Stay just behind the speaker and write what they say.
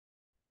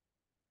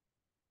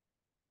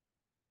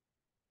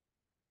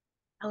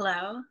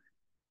Hello,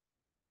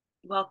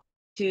 welcome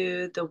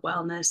to the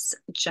Wellness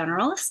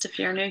Generalist. If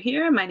you're new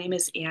here, my name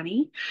is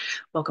Annie.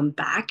 Welcome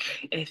back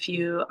if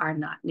you are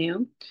not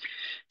new.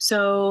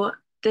 So,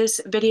 this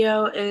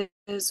video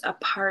is a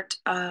part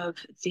of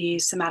the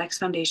Somatics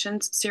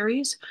Foundations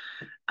series.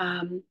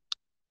 Um,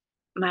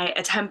 my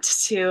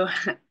attempt to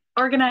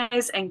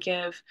organize and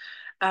give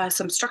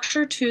some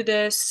structure to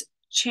this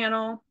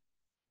channel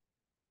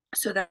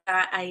so that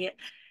I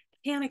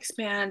can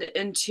expand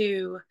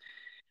into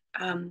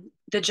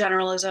the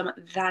generalism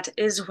that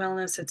is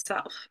wellness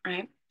itself,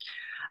 right?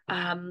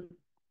 Um,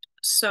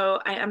 so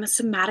I am a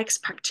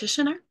somatics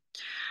practitioner,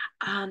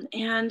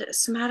 and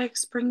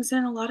somatics brings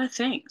in a lot of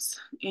things.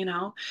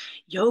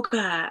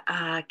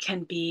 Yoga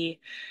can be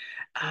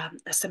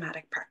a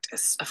somatic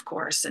practice, of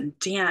course, and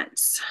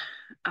dance,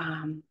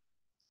 um,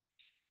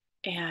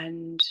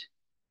 and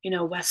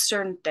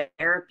Western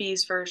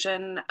therapies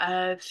version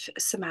of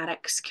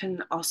somatics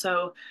can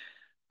also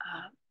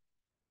uh,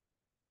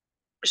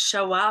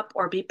 show up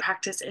or be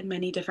practiced in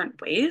many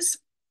different ways,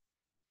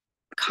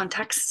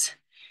 contexts,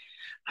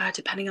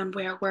 depending on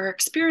where we're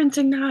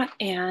experiencing that.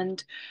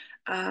 And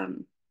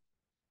um,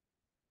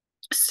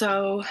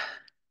 so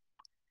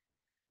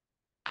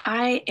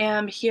I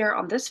am here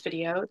on this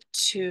video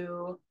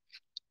to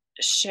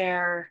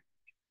share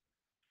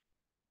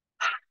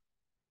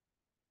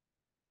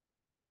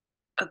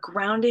a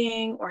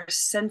grounding or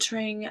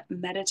centering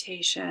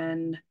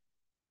meditation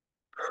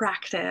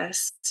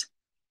practice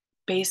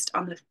based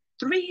on the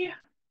three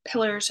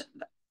pillars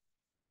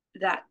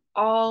that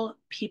all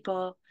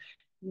people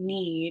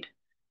need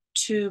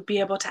to be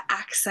able to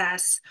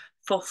access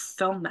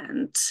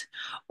fulfillment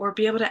or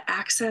be able to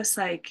access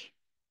like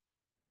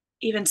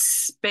even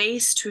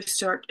space to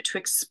start to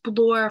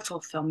explore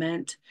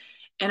fulfillment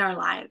in our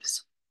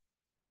lives.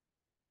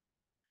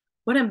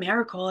 What a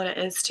miracle it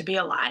is to be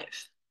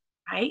alive,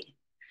 right?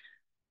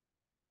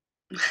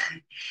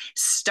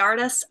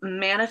 Stardust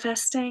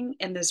manifesting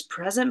in this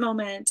present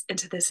moment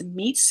into this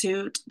meat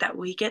suit that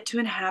we get to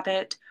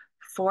inhabit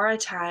for a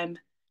time,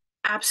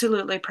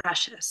 absolutely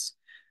precious,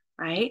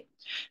 right?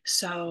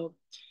 So,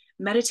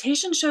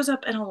 meditation shows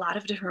up in a lot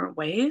of different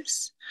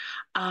ways.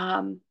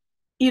 Um,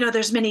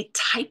 there's many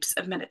types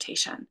of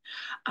meditation.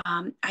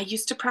 I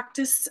used to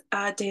practice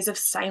days of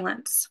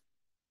silence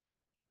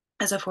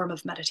as a form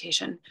of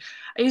meditation.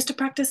 I used to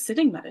practice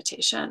sitting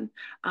meditation.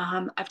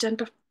 I've done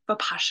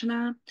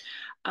vipassana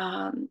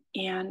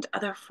and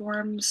other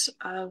forms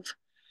of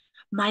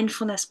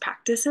mindfulness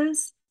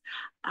practices.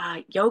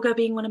 Yoga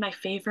being one of my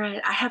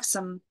favorite. I have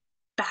some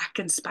back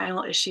and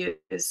spinal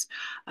issues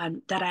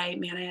that I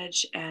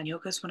manage, and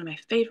yoga is one of my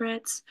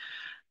favorites.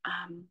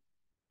 Um,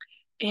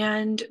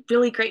 and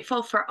really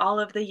grateful for all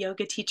of the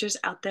yoga teachers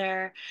out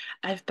there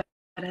I've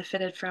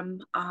benefited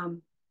from.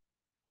 I'll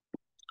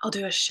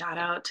do a shout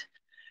out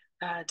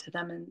to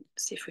them and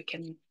see if we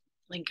can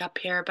link up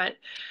here. But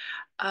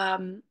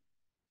um,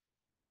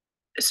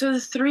 so the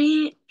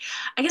three,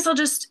 I guess I'll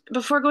just,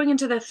 before going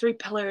into the three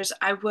pillars,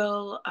 I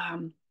will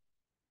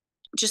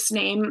just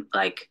name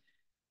like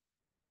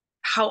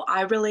how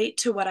I relate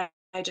to what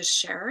I just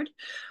shared,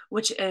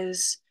 which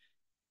is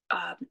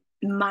um,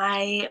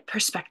 my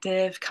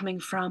perspective coming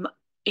from,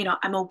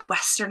 I'm a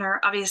Westerner.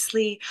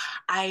 Obviously,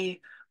 I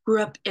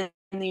grew up in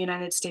the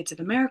United States of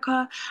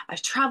America.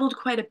 I've traveled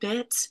quite a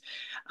bit.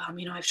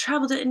 I've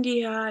traveled to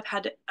India. I've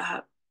had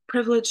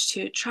privilege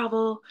to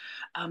travel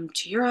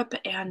to Europe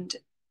and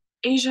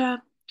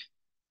Asia.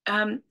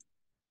 Um,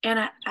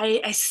 and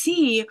I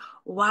see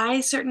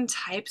why certain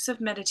types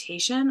of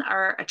meditation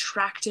are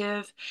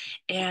attractive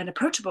and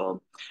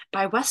approachable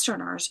by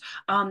Westerners.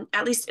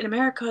 At least in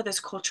America, this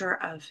culture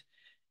of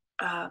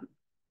um,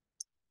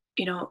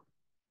 you know,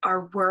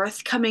 our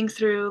worth coming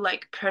through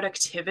like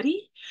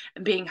productivity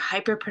and being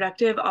hyper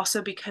productive,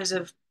 also because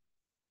of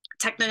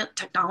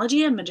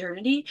technology and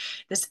modernity,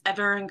 this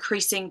ever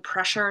increasing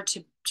pressure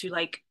to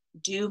like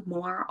do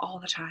more all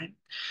the time,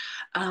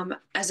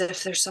 as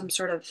if there's some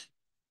sort of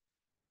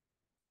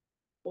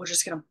we're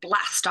just gonna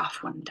blast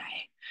off one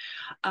day.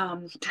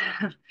 Um,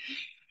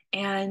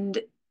 and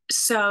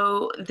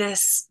so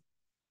this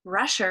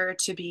pressure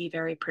to be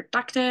very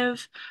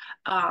productive,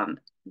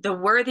 the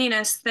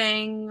worthiness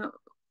thing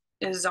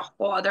is a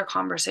whole other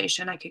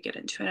conversation I could get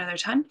into another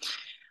time.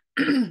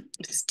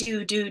 This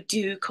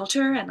do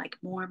culture and like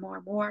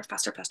more,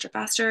 faster, faster,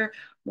 faster,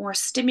 more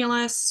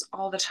stimulus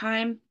all the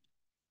time.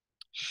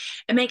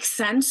 It makes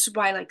sense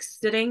why like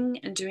sitting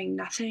and doing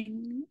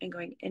nothing and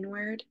going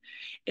inward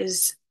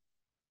is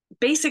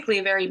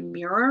basically very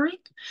mirroring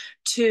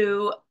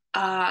to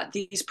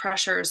these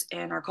pressures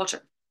in our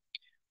culture,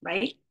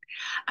 right?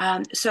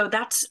 So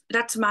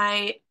that's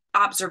my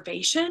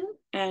observation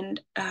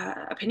and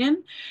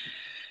opinion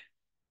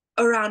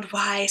around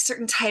why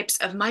certain types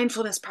of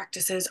mindfulness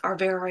practices are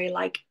very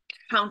like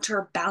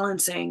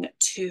counterbalancing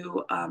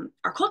to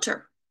our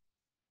culture,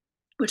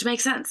 which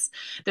makes sense.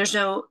 There's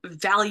no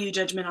value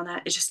judgment on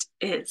that. It just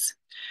is.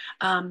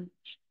 Um,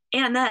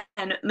 and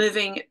then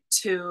moving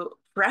to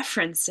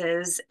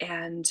preferences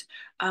and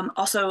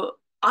also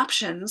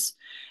options,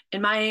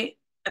 in my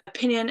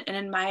opinion and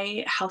in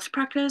my health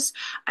practice,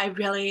 I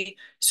really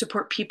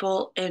support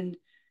people in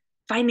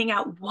finding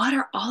out what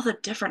are all the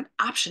different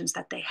options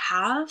that they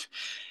have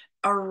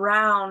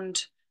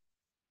around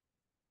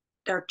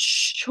their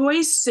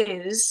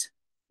choices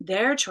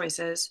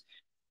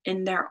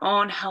in their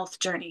own health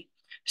journey.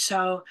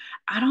 So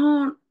I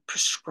don't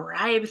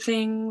prescribe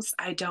things.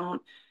 I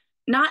don't,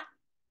 not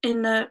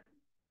in the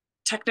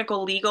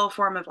technical legal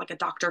form of like a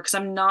doctor, because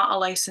I'm not a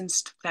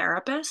licensed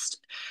therapist.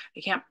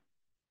 I can't,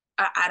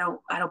 I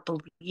don't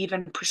believe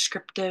in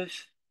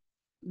prescriptive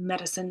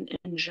medicine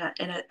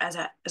as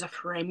a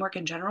framework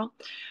in general.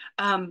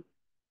 Um,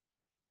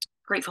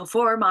 Grateful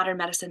for modern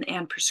medicine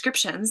and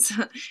prescriptions.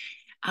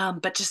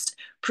 But just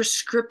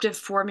prescriptive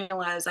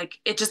formulas, like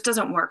it just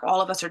doesn't work.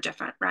 All of us are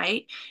different,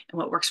 right? And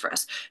what works for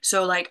us.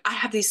 So, like, I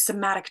have these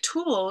somatic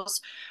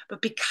tools,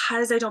 but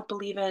because I don't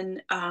believe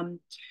in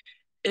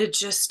it,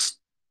 just,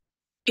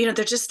 they're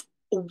just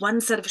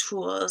one set of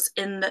tools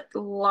in the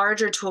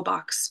larger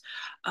toolbox.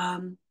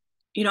 Um,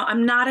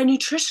 I'm not a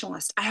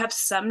nutritionalist. I have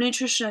some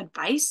nutrition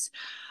advice.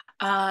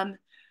 Um,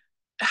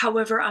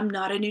 However, I'm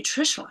not a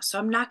nutritionalist, so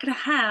I'm not going to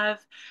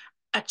have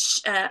a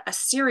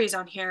series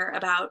on here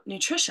about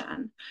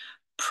nutrition.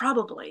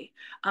 Probably.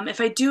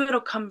 If I do,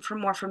 it'll come from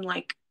more from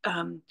like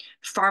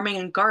farming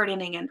and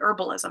gardening and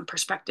herbalism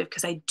perspective,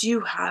 because I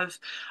do have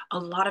a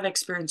lot of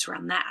experience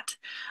around that.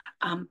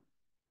 Um,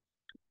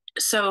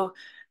 so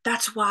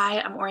that's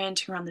why I'm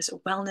orienting around this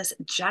wellness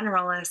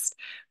generalist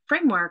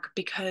framework,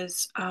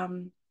 because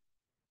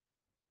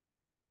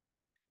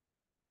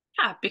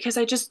yeah, because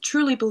I just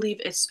truly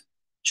believe it's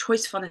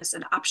choicefulness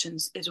and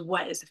options is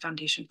what is the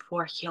foundation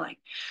for healing.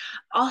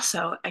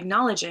 Also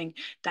acknowledging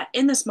that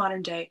in this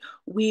modern day,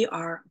 we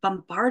are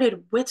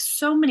bombarded with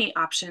so many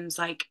options.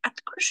 Like at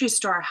the grocery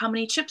store, how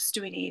many chips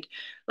do we need?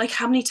 Like,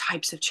 how many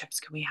types of chips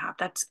can we have?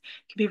 That's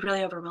can be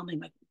really overwhelming.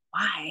 Like,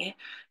 why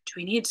do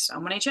we need so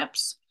many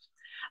chips?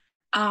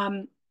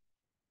 Um,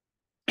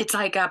 it's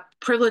like a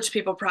privileged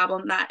people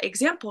problem, that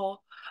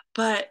example,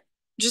 but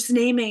just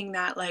naming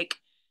that, like,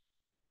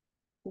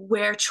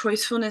 where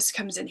choicefulness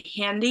comes in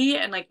handy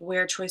and like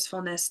where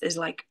choicefulness is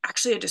like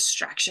actually a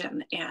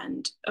distraction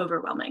and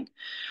overwhelming.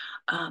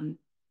 Um,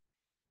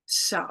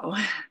 so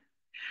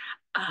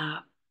uh,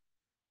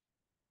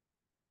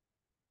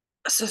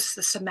 so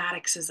the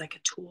somatics is like a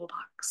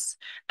toolbox,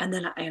 and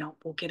then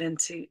we'll get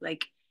into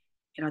like,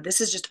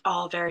 this is just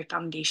all very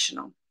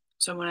foundational.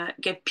 So I want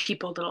to give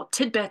people little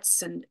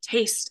tidbits and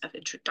taste of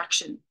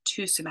introduction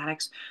to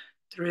somatics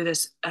through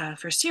this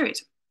first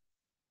series.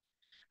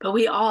 But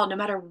we all, no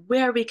matter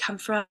where we come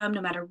from,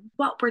 no matter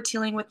what we're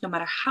dealing with, no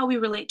matter how we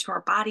relate to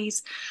our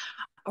bodies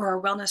or our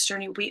wellness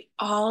journey, we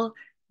all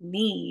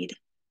need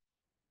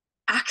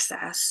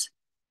access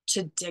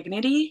to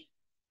dignity,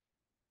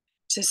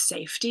 to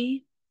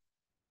safety,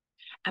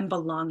 and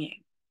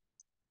belonging.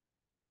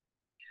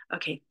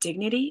 Okay,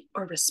 dignity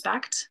or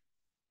respect,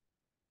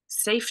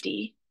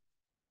 safety,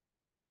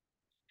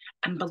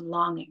 and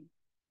belonging.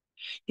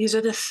 These are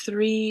the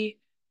three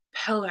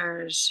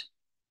pillars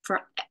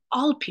for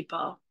all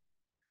people.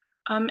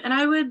 And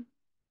I would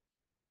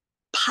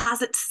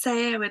posit to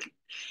say,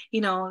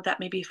 that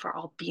maybe for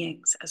all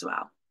beings as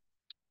well.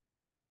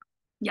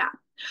 Yeah.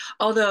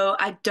 Although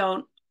I'm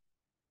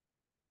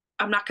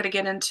not going to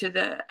get into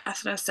the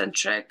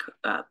ethnocentric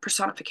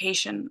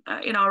personification,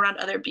 around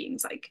other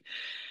beings. Like,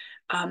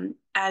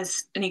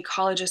 as an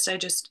ecologist, I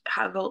just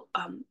have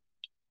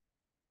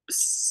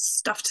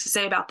stuff to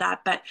say about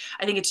that. But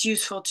I think it's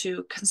useful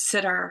to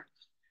consider,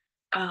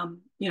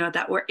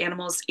 that we're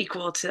animals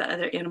equal to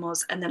other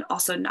animals, and then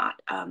also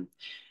not,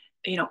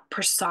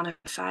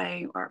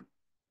 personifying or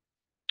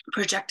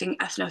projecting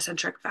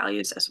ethnocentric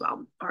values as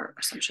well, or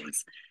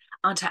assumptions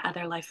onto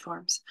other life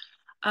forms.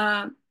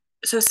 Um,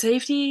 so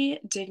safety,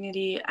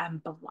 dignity,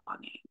 and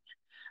belonging.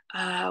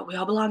 We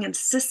all belong in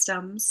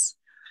systems.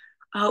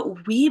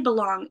 We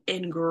belong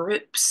in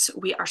groups.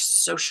 We are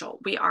social.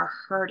 We are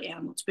herd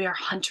animals. We are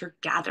hunter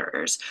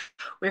gatherers.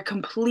 We're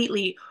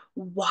completely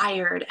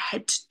wired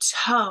head to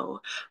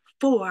toe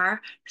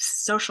for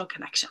social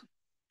connection.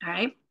 All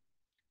right.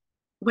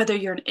 Whether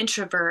you're an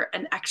introvert,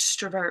 an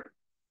extrovert,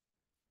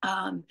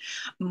 um,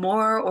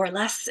 more or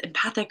less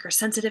empathic or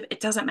sensitive, it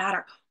doesn't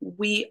matter.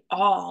 We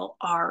all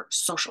are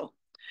social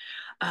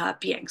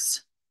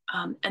beings.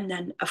 And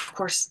then, of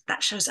course,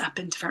 that shows up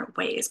in different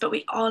ways, but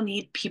we all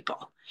need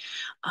people.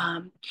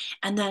 Um,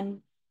 and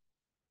then,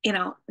 you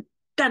know,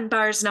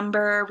 Dunbar's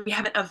number, we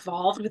haven't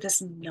evolved with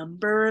this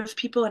number of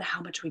people and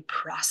how much we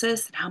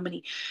process and how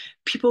many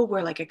people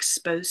we're like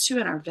exposed to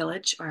in our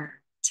village, our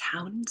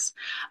towns,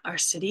 our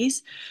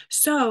cities.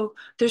 So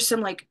there's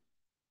some like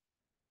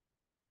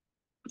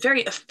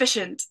very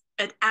efficient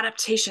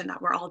adaptation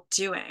that we're all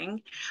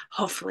doing,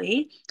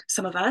 hopefully,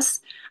 some of us,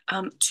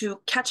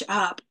 to catch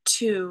up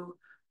to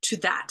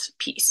that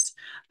piece,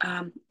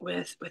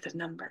 with the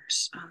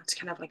numbers. It's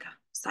kind of like a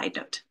side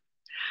note.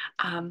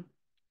 Um,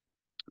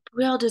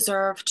 we all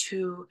deserve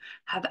to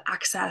have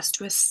access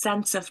to a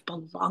sense of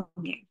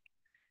belonging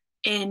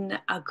in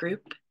a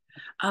group,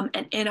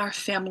 and in our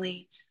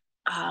family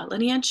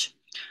lineage.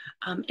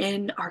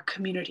 in our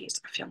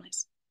communities, our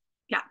families.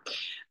 Yeah.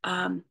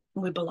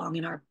 We belong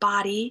in our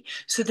body.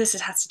 So this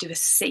has to do with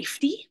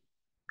safety.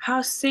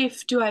 How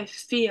safe do I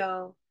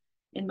feel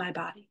in my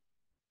body?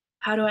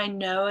 How do I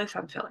know if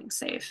I'm feeling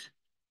safe?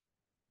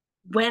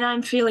 When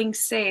I'm feeling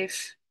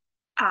safe,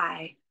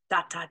 I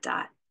dot dot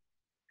dot.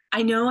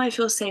 I know I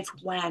feel safe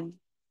when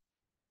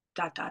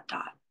dot dot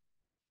dot.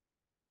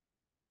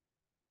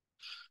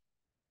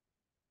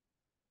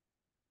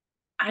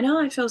 I know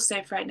I feel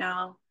safe right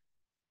now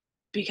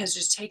because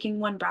just taking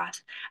one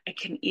breath, I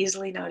can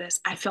easily notice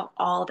I feel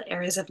all the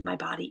areas of my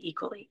body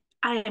equally.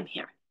 I am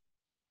here.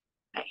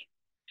 Right.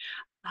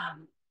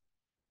 Um,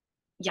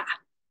 yeah.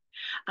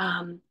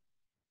 Um,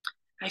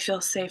 I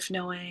feel safe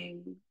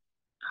knowing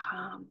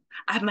I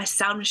have my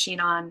sound machine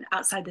on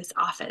outside this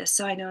office,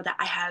 so I know that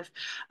I have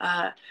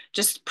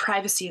just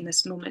privacy in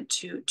this moment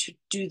to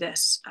do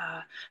this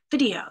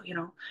video.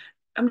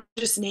 I'm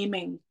just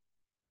naming,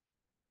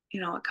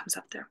 what comes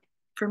up there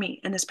for me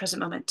in this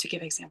present moment to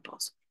give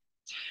examples.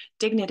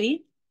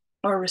 Dignity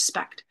or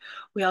respect.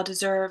 We all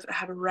deserve,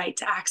 have a right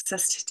to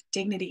access to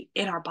dignity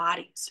in our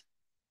bodies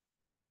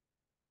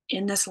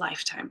in this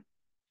lifetime.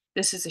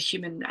 This is a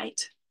human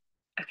right.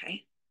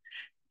 Okay.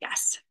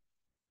 Yes.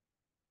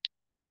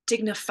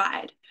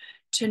 Dignified,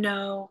 to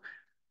know,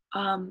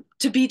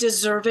 to be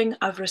deserving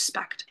of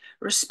respect.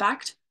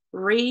 Respect,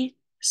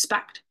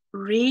 respect.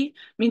 Re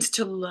means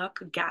to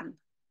look again.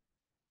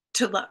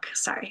 To look,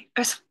 sorry.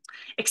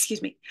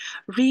 Excuse me.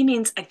 Re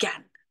means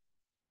again.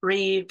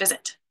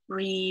 Revisit,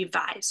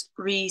 revise,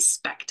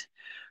 respect.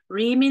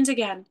 Re means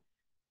again.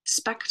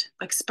 Spect,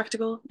 like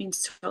spectacle,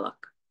 means to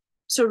look.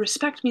 So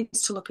respect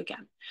means to look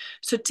again.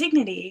 So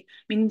dignity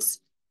means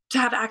to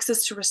have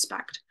access to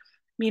respect,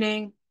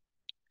 meaning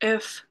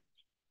if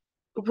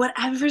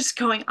whatever's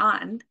going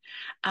on,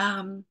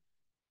 um,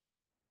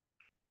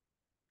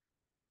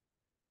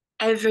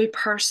 every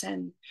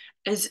person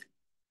is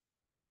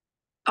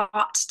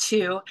ought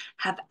to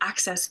have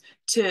access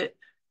to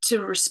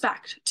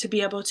respect, to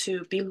be able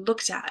to be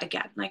looked at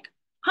again. Like,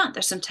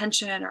 there's some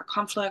tension or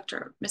conflict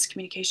or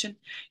miscommunication.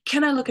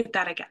 Can I look at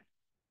that again?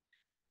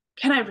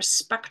 Can I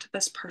respect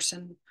this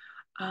person?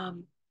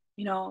 Um,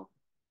 you know,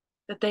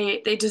 that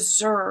they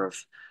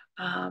deserve,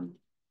 um,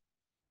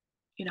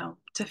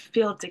 to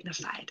feel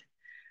dignified.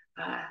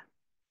 Uh,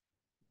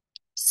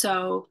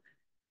 so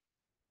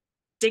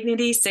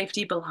dignity,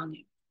 safety,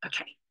 belonging.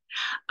 Okay.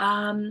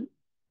 Um,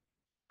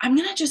 I'm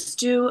gonna just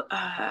do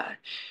a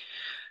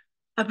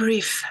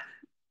brief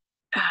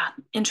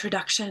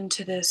introduction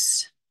to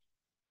this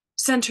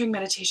centering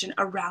meditation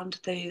around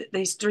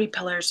these three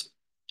pillars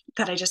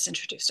that I just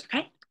introduced,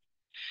 okay?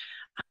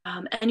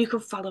 And you can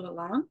follow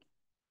along.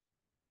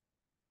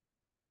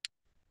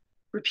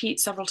 Repeat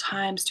several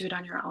times, do it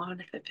on your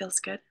own if it feels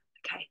good.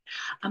 Okay.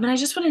 And I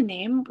just want to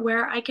name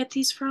where I get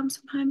these from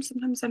sometimes.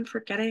 Sometimes I'm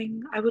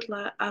forgetting. I would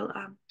love,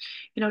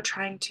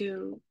 trying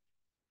to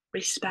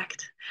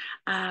respect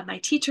my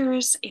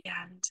teachers.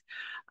 And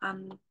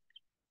um,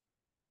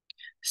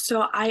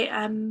 so I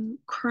am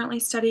currently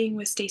studying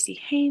with Stacey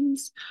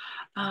Haynes.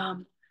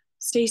 Um,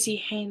 Stacey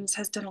Haynes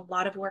has done a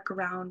lot of work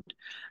around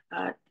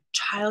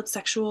child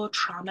sexual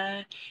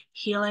trauma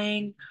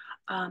healing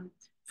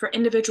for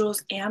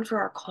individuals and for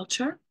our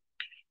culture.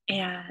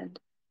 And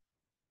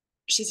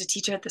she's a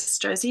teacher at the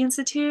Strozzi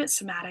Institute,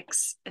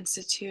 Somatics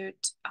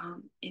Institute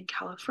in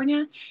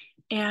California,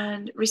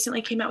 and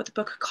recently came out with a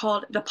book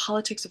called The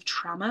Politics of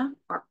Trauma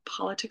or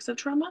Politics of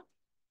Trauma.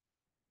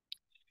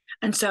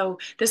 And so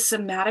this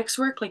somatics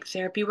work, like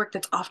therapy work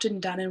that's often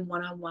done in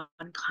one-on-one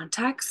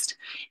context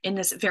in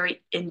this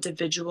very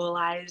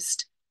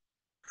individualized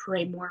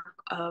framework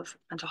of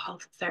mental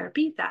health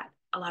therapy that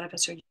a lot of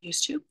us are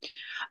used to,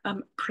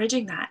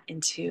 bridging that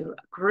into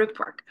group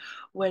work,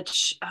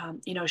 which,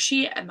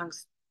 she,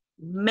 amongst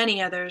many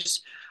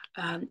others,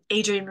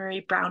 Adrienne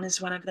Marie Brown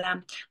is one of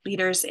them,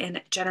 leaders in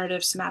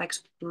generative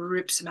somatics,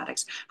 group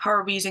somatics. How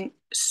are we using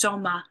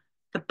soma,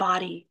 the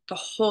body, the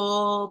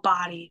whole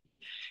body,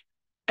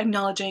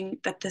 acknowledging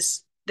that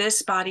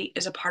this body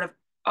is a part of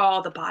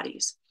all the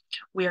bodies.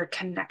 We are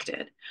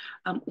connected.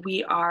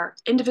 We are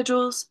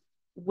individuals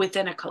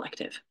within a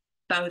collective,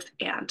 both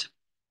and.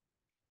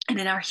 And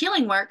in our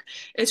healing work,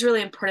 it's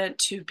really important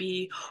to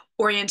be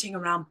orienting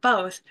around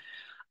both,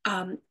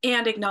 and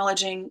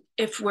acknowledging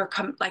if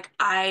like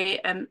I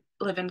am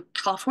live in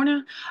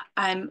California,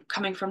 I'm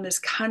coming from this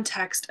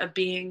context of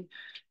being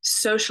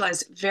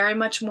socialized very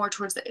much more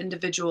towards the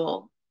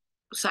individual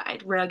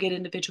side, rugged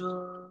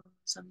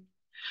individualism.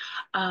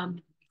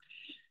 Um,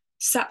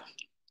 so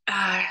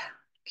I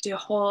could do a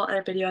whole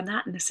other video on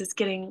that, and this is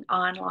getting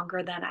on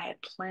longer than I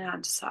had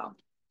planned. So,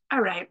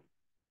 all right,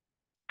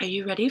 are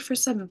you ready for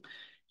some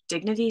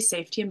dignity,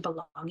 safety, and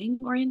belonging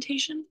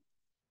orientation?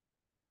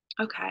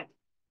 Okay.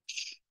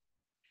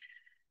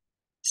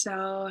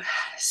 So,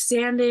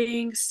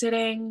 standing,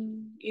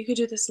 sitting, you could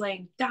do this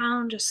laying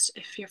down, just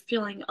if you're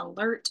feeling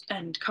alert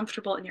and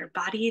comfortable in your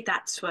body,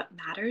 that's what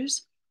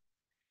matters.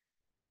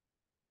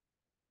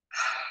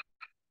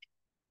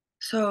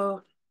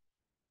 So,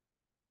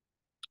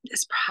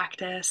 this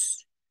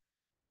practice,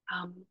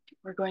 Um,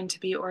 we're going to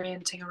be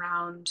orienting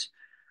around,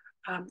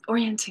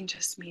 orienting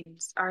just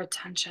means our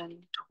attention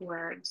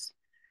towards.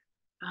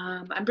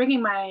 I'm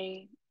bringing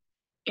my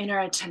inner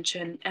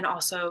attention and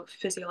also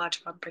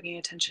physiological, I'm bringing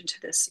attention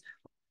to this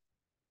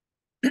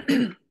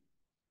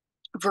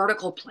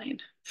vertical plane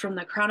from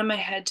the crown of my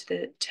head to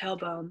the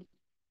tailbone.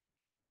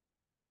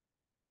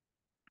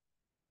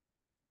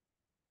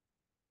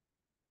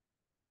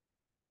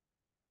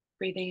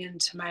 Breathing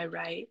into my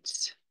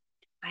right,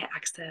 my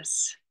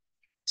access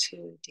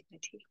to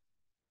dignity,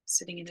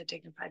 sitting in a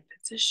dignified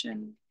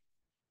position,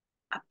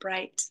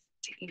 upright,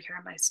 taking care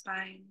of my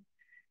spine.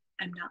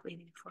 I'm not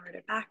leaning forward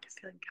or back,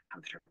 feeling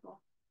comfortable.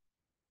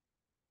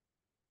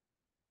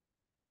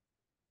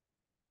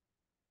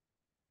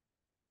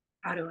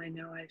 How do I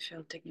know I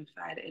feel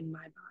dignified in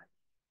my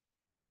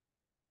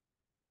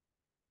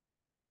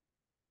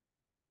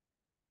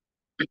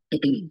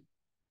body?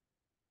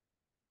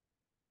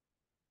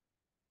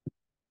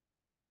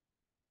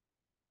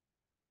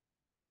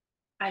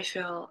 I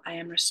feel I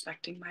am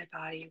respecting my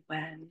body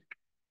when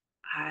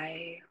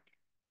I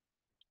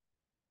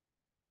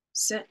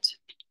sit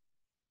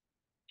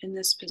in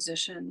this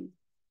position,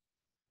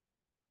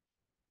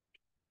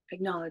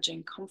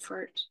 acknowledging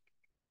comfort,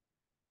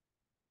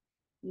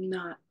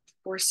 not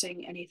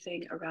forcing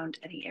anything around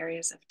any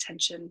areas of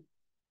tension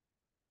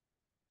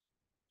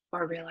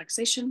or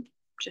relaxation,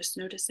 just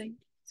noticing,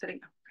 sitting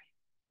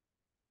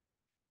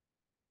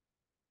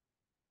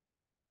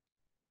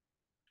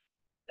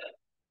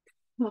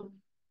upright. Hmm.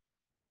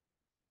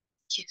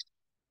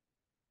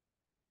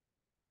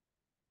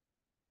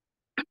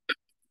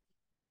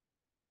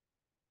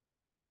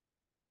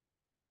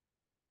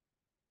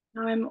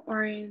 Now I'm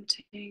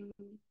orienting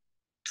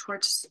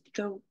towards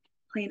the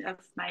plane of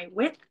my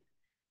width,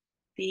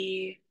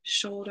 the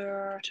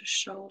shoulder to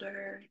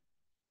shoulder,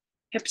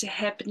 hip to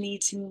hip, knee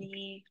to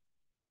knee.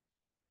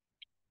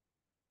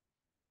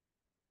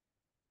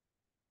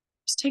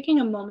 Just taking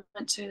a moment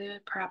to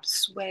perhaps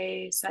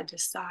sway side to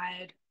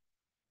side,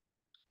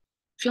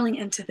 feeling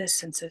into this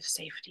sense of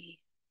safety.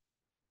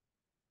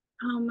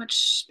 How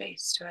much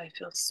space do I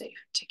feel safe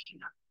taking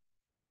up?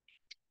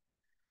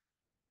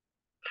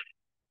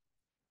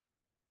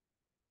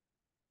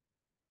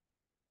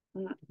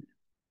 Mm,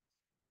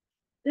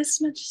 this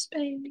much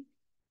space.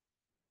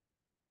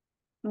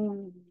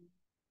 Mm.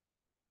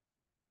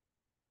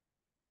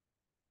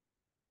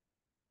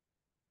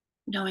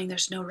 Knowing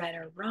there's no right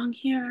or wrong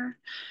here,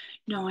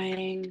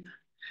 knowing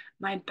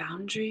my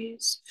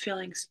boundaries,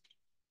 feeling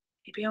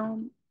maybe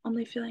I'm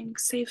only feeling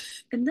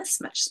safe in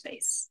this much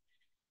space.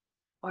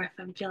 Or if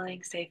I'm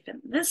feeling safe in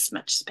this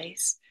much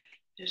space,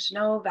 there's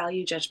no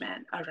value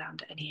judgment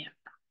around any of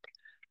that.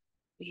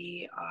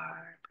 We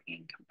are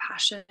bringing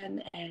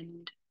compassion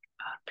and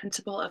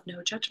principle of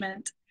no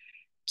judgment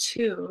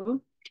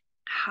to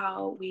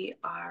how we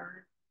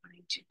are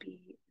wanting to be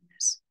in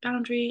this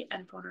boundary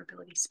and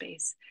vulnerability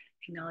space,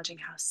 acknowledging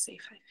how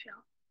safe I feel.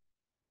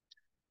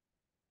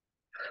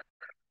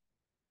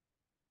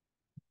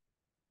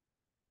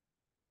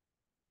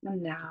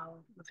 And now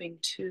moving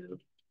to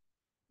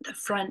the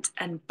front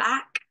and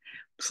back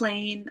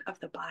plane of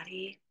the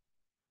body,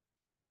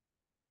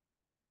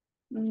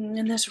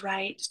 and this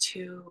right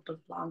to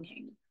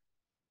belonging.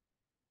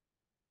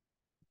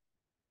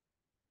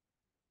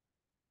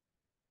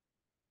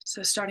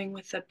 So starting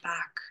with the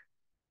back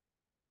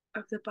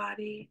of the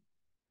body,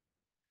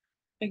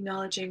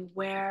 acknowledging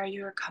where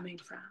you're coming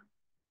from,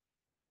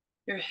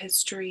 your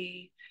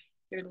history,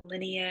 your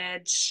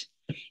lineage,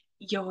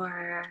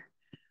 your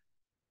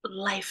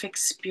life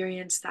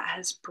experience that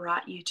has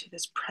brought you to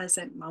this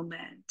present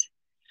moment.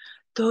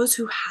 Those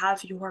who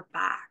have your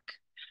back,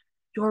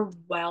 your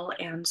well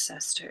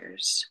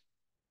ancestors.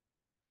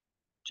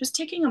 Just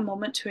taking a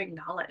moment to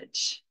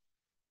acknowledge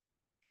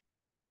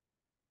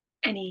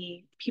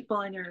any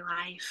people in your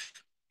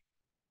life,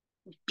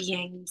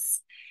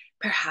 beings,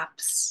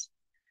 perhaps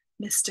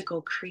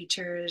mystical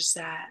creatures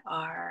that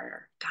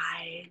are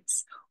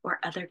guides or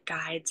other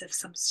guides of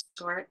some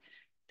sort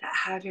that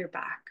have your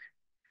back,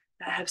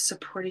 that have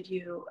supported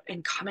you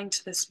in coming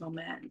to this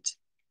moment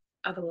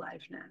of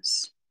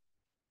aliveness.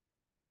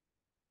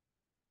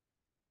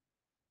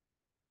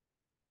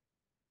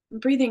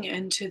 Breathing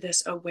into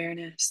this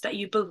awareness that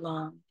you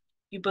belong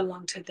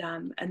to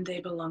them and they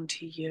belong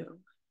to you.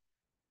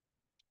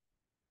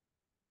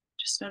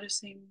 Just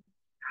noticing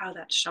how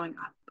that's showing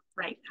up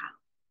right now.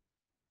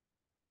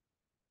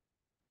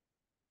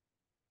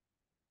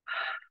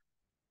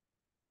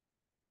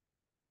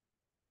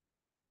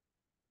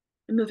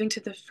 And moving to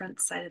the front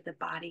side of the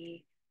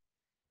body,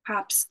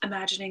 perhaps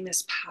imagining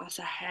this path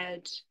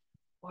ahead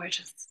or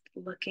just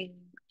looking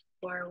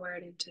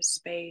forward into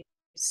space.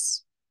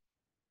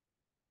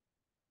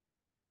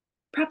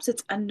 Perhaps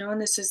it's unknown,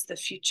 this is the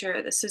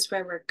future, this is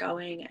where we're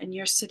going, and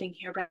you're sitting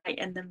here right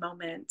in the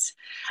moment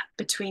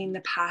between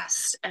the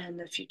past and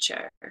the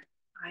future,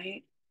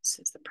 right? This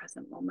is the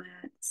present moment.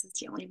 This is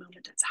the only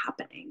moment that's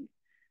happening.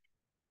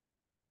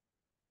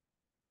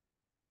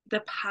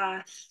 The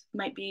path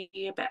might be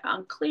a bit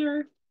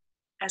unclear,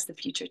 as the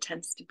future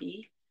tends to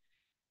be.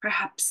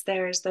 Perhaps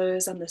there's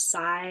those on the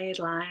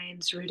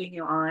sidelines rooting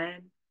you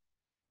on.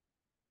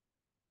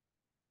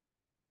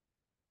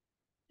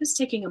 Just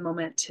taking a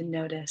moment to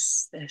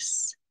notice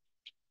this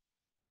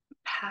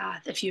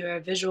path. If you're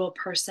a visual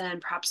person,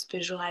 perhaps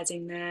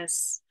visualizing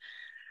this.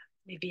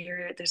 Maybe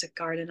there's a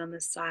garden on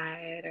the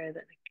side or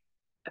like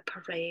a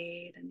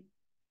parade, and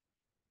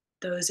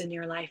those in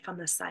your life on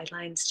the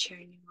sidelines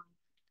cheering you on.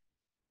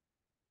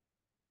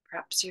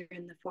 Perhaps you're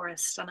in the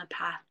forest on a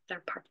path, there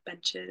are park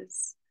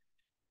benches.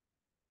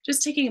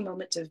 Just taking a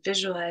moment to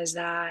visualize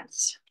that,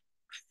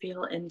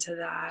 feel into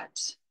that.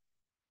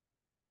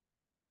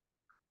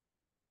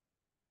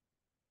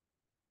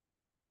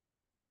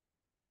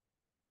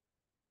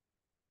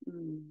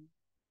 Mm.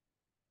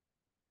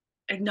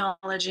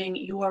 Acknowledging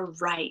your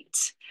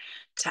right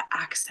to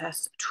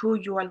access to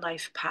your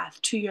life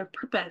path, to your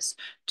purpose,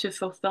 to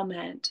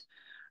fulfillment.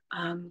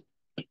 Um,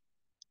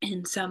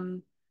 in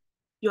some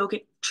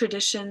yogic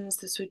traditions,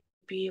 this would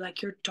be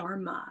like your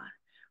dharma,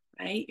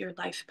 right? Your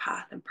life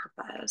path and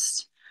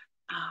purpose.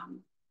 Um,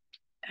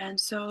 and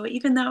so,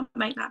 even though it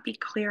might not be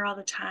clear all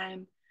the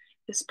time,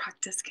 this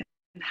practice can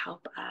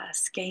help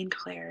us gain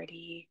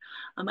clarity,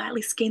 at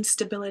least gain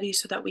stability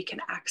so that we can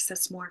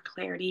access more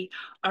clarity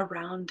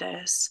around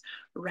this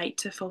right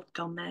to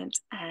fulfillment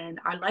and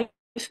our life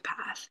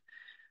path.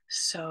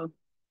 So,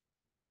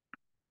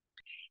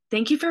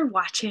 thank you for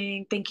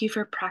watching. Thank you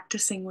for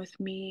practicing with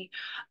me.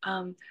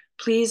 Um,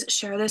 Please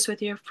share this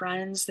with your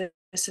friends.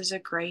 This is a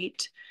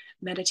great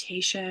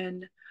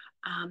meditation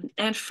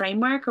and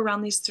framework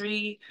around these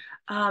three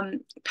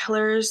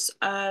pillars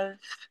of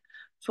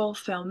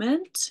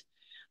fulfillment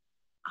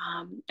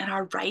and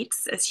our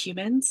rights as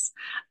humans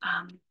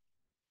um,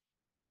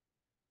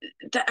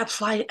 that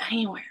apply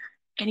anywhere,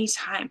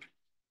 anytime,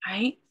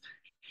 right?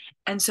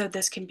 And so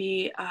this can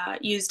be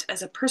used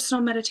as a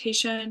personal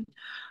meditation.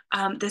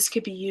 This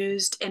could be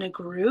used in a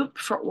group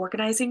for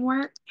organizing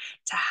work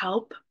to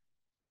help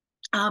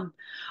um,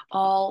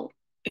 all,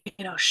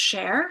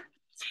 share.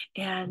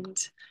 And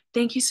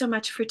thank you so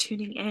much for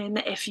tuning in.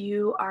 If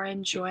you are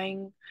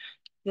enjoying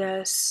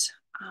this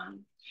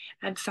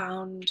and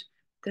found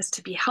this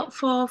to be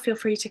helpful, feel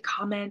free to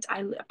comment.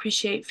 I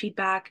appreciate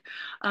feedback,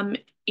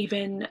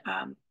 even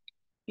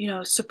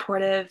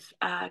supportive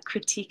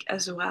critique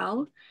as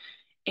well.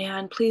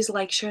 And please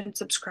like, share, and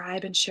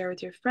subscribe and share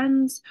with your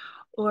friends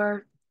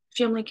or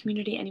family,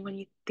 community, anyone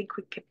you think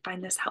we could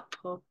find this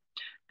helpful.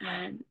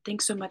 And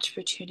thanks so much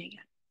for tuning in.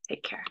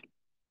 Take care.